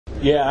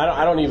Yeah,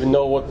 I don't even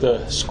know what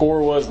the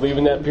score was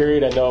leaving that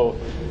period. I know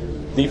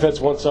defense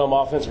won some,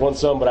 offense won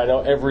some, but I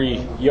know every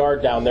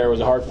yard down there was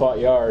a hard-fought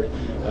yard.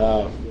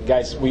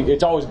 Guys,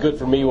 it's always good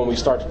for me when we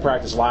start to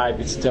practice live,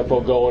 gets the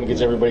tempo going, gets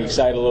everybody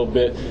excited a little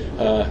bit.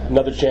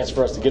 Another chance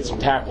for us to get some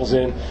tackles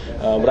in.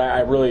 But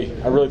I really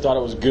thought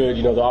it was good.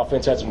 You know, the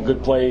offense had some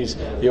good plays.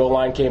 The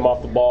O-line came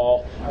off the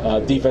ball.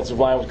 Defensive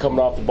line was coming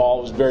off the ball.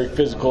 It was very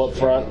physical up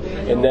front.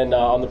 And then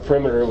on the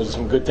perimeter, it was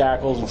some good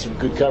tackles and some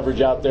good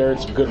coverage out there and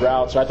some good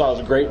routes. So I thought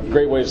it was a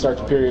great way to start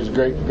the period. It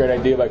was a great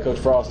idea by Coach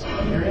Frost.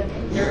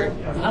 Eric,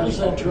 how does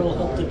that drill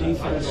help the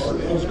defense,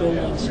 those goal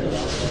line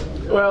stuff?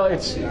 Well,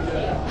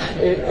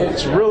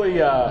 it's really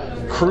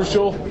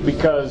crucial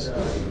because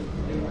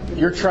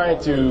you're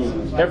trying to,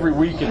 every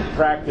week in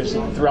practice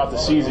throughout the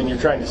season, you're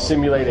trying to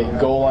simulate a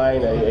goal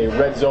line, a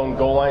red zone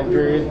goal line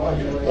period.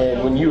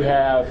 And when you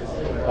have,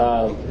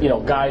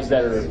 guys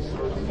that are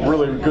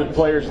really good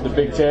players in the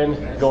Big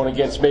Ten going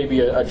against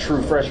maybe a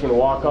true freshman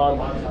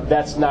walk-on,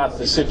 that's not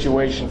the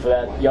situation for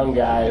that young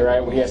guy, right,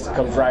 when he has to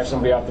come drive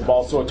somebody off the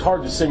ball. So it's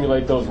hard to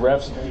simulate those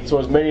reps. So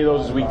as many of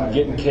those as we can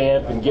get in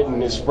camp and get in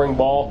this spring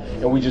ball,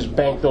 and we just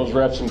bank those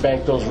reps and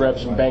bank those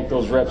reps and bank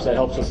those reps, that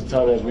helps us a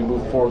ton as we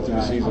move forward through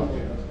the season.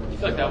 I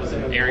feel like that was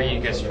an area you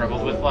guys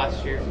struggled with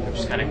last year,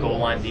 just kind of goal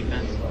line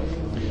defense.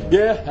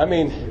 Yeah, I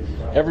mean,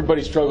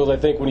 everybody struggles, I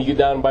think, when you get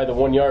down by the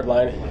 1 yard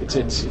line.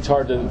 It's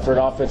hard for an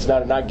offense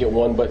not get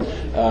one, but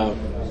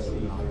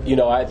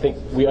I think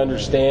we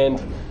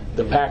understand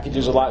the package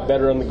is a lot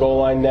better on the goal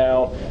line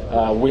now.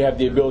 We have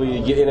the ability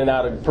to get in and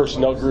out of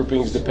personnel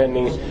groupings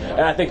depending, and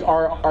I think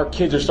our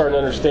kids are starting to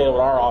understand what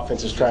our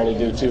offense is trying to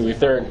do too. If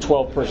they're in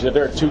 12 personnel, if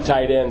they're in 2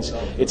 tight ends,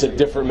 it's a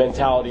different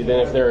mentality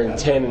than if they're in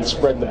 10 and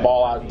spreading the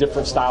ball out.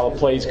 Different style of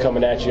plays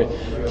coming at you,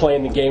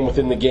 playing the game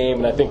within the game,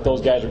 and I think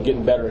those guys are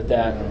getting better at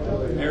that.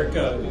 Eric,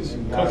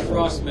 Coach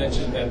Frost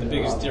mentioned that the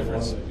biggest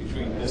difference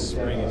between this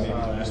spring and maybe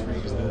last spring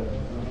is the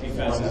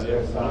defense's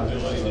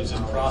ability to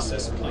just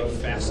process and play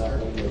faster.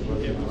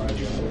 Would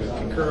you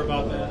concur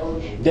about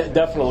that?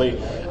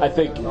 Definitely. I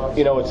think,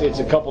 it's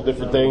a couple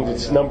different things.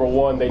 It's number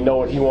one, they know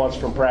what he wants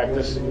from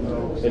practice.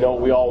 They know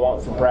what we all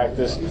want from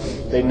practice.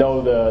 They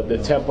know the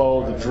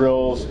tempo, the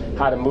drills,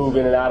 how to move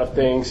in and out of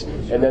things.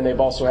 And then they've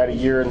also had a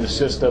year in the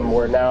system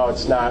where now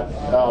it's not,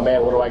 oh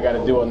man, what do I got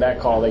to do on that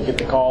call? They get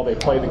the call, they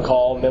play the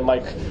call, and then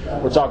like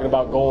we're talking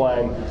about goal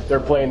line, they're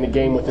playing the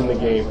game within the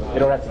game. They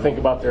don't have to think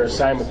about their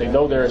assignment. They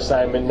know their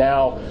assignment.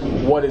 Now,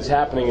 what is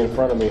happening in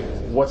front of me?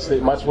 What's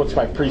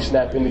my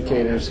pre-snap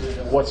indicators?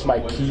 What's my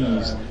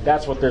keys?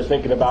 That's what they're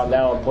thinking about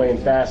now and playing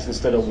fast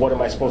instead of what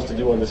am I supposed to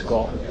do on this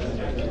call.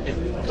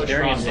 Coach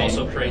Frost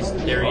also praised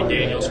Darrion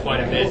Daniels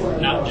quite a bit,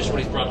 not just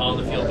what he's brought on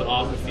the field, but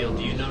off the field.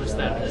 Do you notice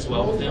that as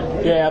well with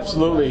him? Yeah,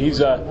 absolutely. He's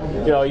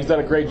he's done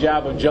a great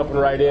job of jumping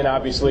right in.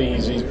 Obviously,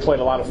 he's played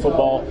a lot of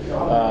football.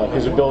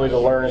 His ability to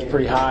learn is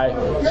pretty high,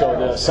 so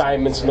the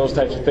assignments and those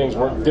types of things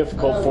weren't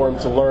difficult for him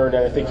to learn,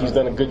 and I think he's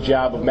done a good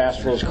job of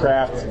mastering his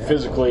craft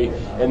physically.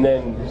 And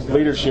then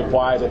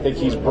leadership-wise, I think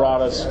he's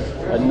brought us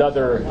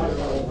another,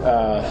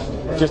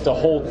 just a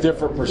whole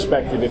different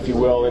perspective, if you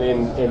will,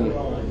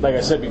 and like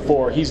I said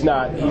before, he's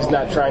not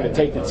trying to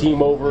take the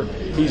team over.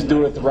 He's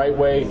doing it the right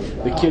way.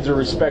 The kids are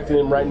respecting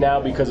him right now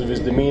because of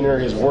his demeanor,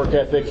 his work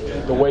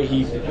ethic, the way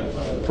he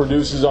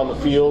produces on the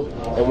field.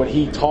 And when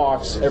he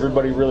talks,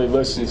 everybody really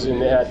listens.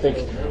 And I think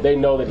they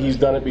know that he's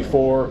done it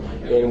before,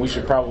 and we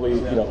should probably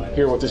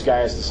hear what this guy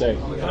has to say.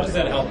 How does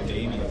that help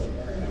Davey?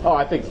 Oh,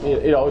 I think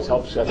it always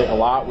helps. I think a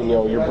lot when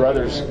your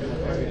brother's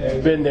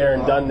been there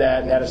and done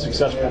that and had a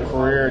successful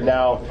career.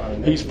 Now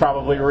he's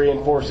probably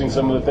reinforcing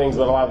some of the things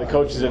that a lot of the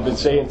coaches have been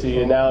saying to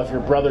you. Now, if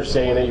your brother's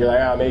saying it, you're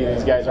like, maybe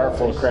these guys aren't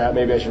full of crap.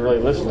 Maybe I should really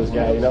listen to this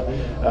guy.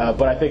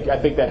 But I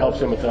think that helps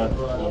him a ton.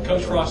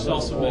 Coach Frost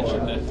also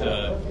mentioned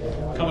that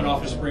coming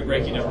off of spring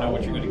break, you never know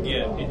what you're going to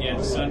get. And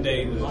yet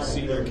Sunday, the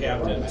senior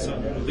captain,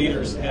 some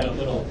leaders had a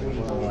little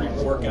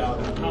pre-workout.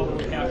 How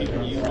happy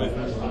were you with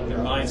their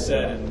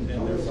mindset and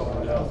their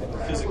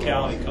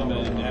physicality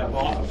coming in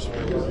off of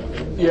spring break?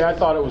 Yeah, I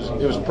thought it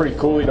was pretty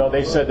cool.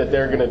 They said that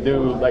they're going to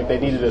do, like, they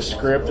needed a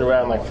script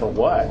around, like, for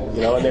what?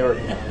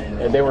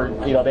 And they were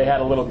they had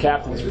a little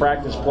captain's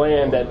practice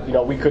plan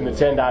that we couldn't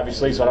attend,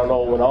 obviously, so I don't know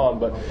what went on,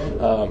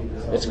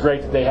 but it's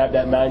great that they have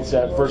that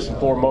mindset first and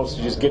foremost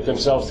to just get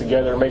themselves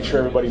together, make sure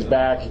everybody's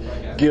back,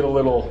 get a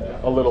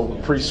little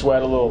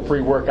pre-sweat, a little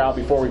pre-workout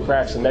before we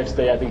practice the next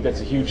day. I think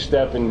that's a huge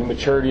step in the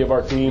maturity of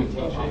our team.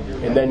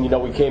 And then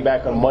we came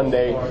back on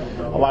Monday.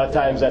 A lot of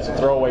times that's a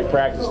throwaway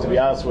practice, to be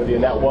honest with you,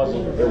 and that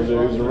wasn't. It was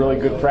a really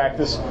good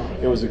practice.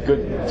 It was a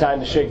good time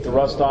to shake the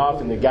rust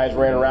off, and the guys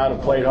ran around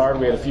and played hard.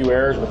 We had a few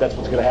errors, but that's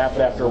what's going to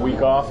happen after a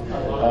week off.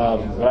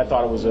 But I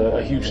thought it was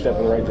a huge step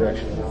in the right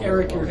direction.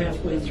 Eric, you're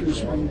halfway through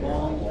spring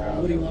ball.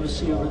 What do you want to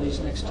see over these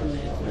next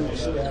 2.5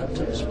 weeks up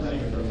to the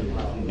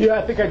spring? Yeah,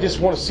 I think I just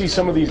want to see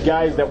some of these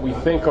guys that we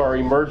think are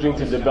emerging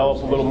to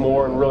develop a little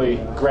more and really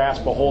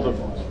grasp a hold of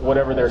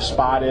whatever their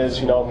spot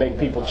is, make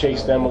people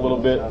chase them a little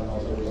bit.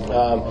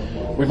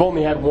 We've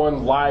only had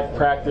one live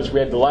practice. We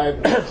had the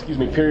live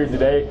period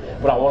today,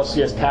 but I want to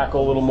see us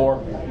tackle a little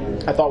more.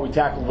 I thought we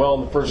tackled well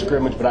in the first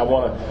scrimmage, but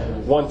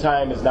one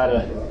time is not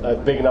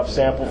a big enough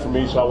sample for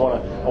me, so I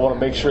want to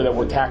make sure that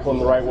we're tackling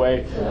the right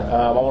way.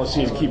 I want to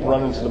see us keep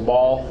running to the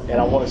ball, and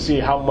I want to see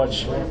how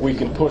much we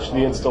can push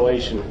the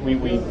installation.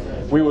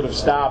 We would have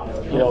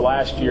stopped,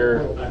 last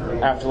year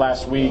after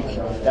last week.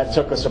 That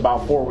took us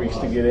about 4 weeks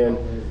to get in.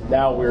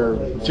 Now we're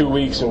 2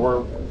 weeks, and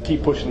we're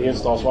keep pushing the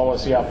install. So I want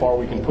to see how far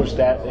we can push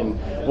that, and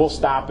we'll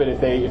stop it if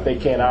they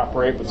can't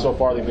operate. But so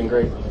far they've been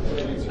great.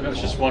 I know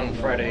it's just one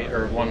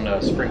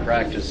spring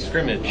practice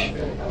scrimmage,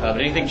 but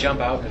anything jump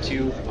out to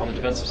you on the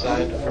defensive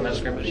side from that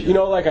scrimmage?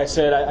 Like I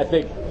said, I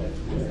think,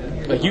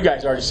 like you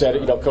guys already said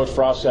it, Coach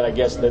Frost said, I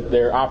guess, that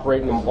they're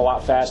operating a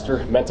lot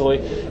faster mentally,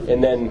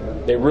 and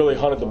then they really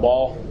hunted the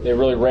ball. They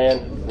really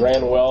ran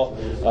well,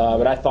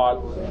 and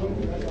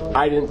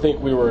I didn't think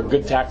we were a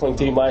good tackling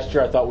team last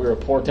year. I thought we were a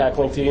poor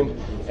tackling team,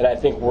 and I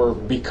think we're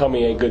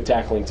becoming a good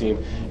tackling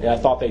team. And I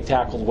thought they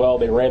tackled well.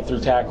 They ran through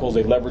tackles.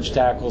 They leveraged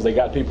tackles. They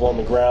got people on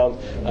the ground.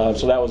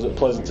 So that was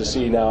pleasant to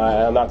see. Now,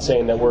 I'm not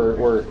saying that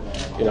we're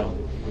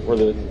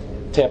the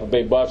Tampa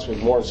Bay Bucks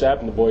with Warren Sapp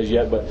and the boys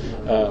yet, but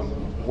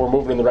we're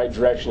moving in the right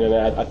direction, and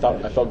I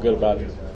felt good about it.